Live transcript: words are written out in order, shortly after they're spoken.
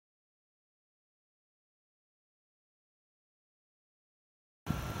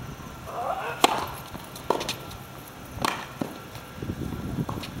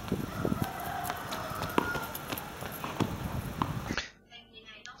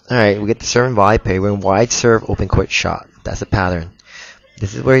Alright, we get the serve and volley pair. We're in wide serve, open court shot. That's the pattern.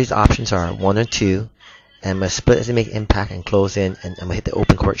 This is where his options are, 1 or 2. And I'm going to split as they make impact and close in, and I'm going to hit the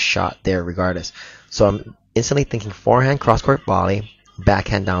open court shot there regardless. So I'm instantly thinking forehand, cross court volley,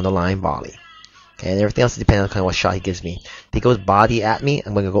 backhand down the line volley. Okay, and everything else is depending on kind of what shot he gives me. If he goes body at me,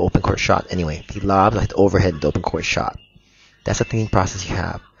 I'm going to go open court shot anyway. If he lobs, I hit the overhead and the open court shot. That's the thinking process you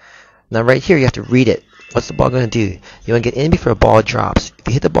have. Now right here, you have to read it. What's the ball going to do? You want to get in before a ball drops. If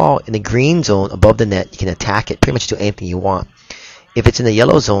you hit the ball in the green zone above the net, you can attack it, pretty much do anything you want. If it's in the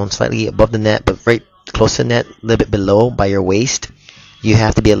yellow zone, slightly above the net, but right close to the net, a little bit below by your waist, you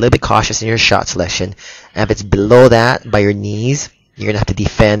have to be a little bit cautious in your shot selection. And if it's below that, by your knees, you're going to have to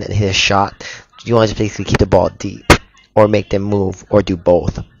defend and hit a shot. You want to just basically keep the ball deep, or make them move, or do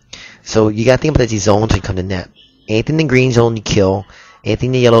both. So you got to think about these zones when you come to net. Anything in the green zone, you kill. Anything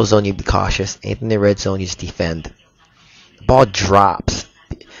in the yellow zone, you be cautious. Anything in the red zone, you just defend. The ball drops.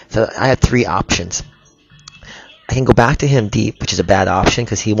 So I have 3 options. I can go back to him deep, which is a bad option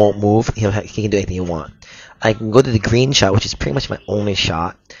because he won't move. He can do anything you want. I can go to the green shot, which is pretty much my only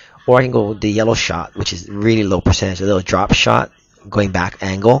shot. Or I can go the yellow shot, which is really low percentage. A little drop shot, going back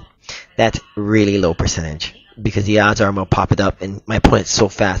angle. That's really low percentage. Because the odds are I'm going to pop it up, and my opponent's so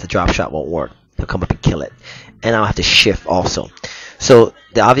fast the drop shot won't work. He'll come up and kill it. And I'll have to shift also. So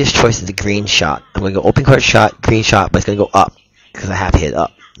the obvious choice is the green shot. I'm going to go open court shot, green shot, but it's going to go up because I have to hit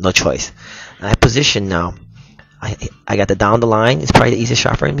up. No choice. And I position now. I got the down the line. It's probably the easiest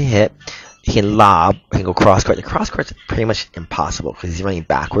shot for him to hit. He can lob. He can go cross court. The cross court's pretty much impossible because he's running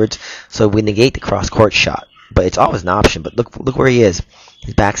backwards. So we negate the cross court shot. But it's always an option. But look where he is.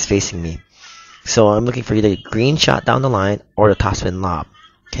 His back's facing me. So I'm looking for either a green shot down the line or the topspin lob.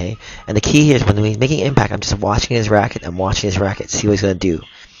 Okay, and the key here is when he's making impact, I'm just watching his racket. I'm watching his racket, see what he's going to do.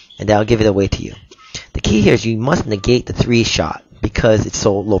 And that'll give it away to you. The key here is you must negate the 3 shot because it's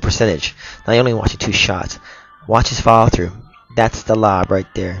so low percentage. Now you're only watching 2 shots. Watch his follow through. That's the lob right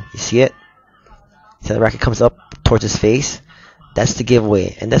there. You see it? So the racket comes up towards his face. That's the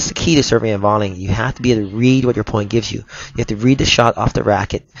giveaway. And that's the key to serving and volleying. You have to be able to read what your opponent gives you. You have to read the shot off the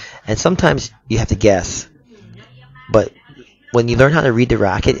racket. And sometimes you have to guess. But when you learn how to read the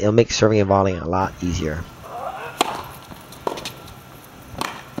racket, it'll make serving and volleying a lot easier.